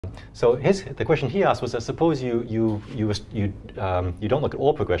So the question he asked was that suppose you don't look at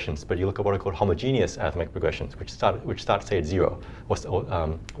all progressions, but you look at what are called homogeneous arithmetic progressions, which start say at 0,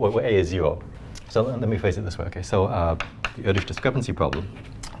 where a is 0. So let me phrase it this way. Okay, so the Erdisch discrepancy problem.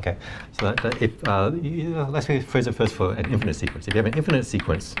 Okay, so let's phrase it first for an infinite sequence. If you have an infinite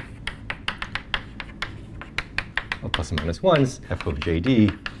sequence of plus and minus 1s, f of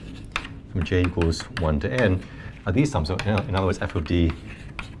jd from j equals 1 to n, are these sums. So in other words, f of d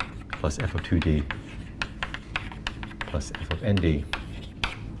plus f of 2d plus f of nd,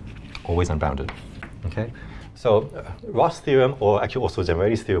 always unbounded. Okay, so Ross' theorem, or actually also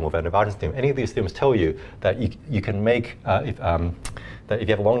Zimmer's theorem or Van der Waals theorem, any of these theorems tell you that you can make that if you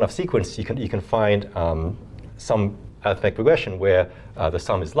have a long enough sequence, you can find some arithmetic progression where the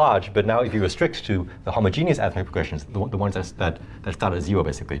sum is large. But now if you restrict to the homogeneous arithmetic progressions, the ones that start at 0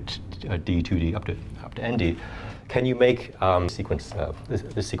 basically, d, 2d up to nd, can you make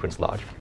this sequence large?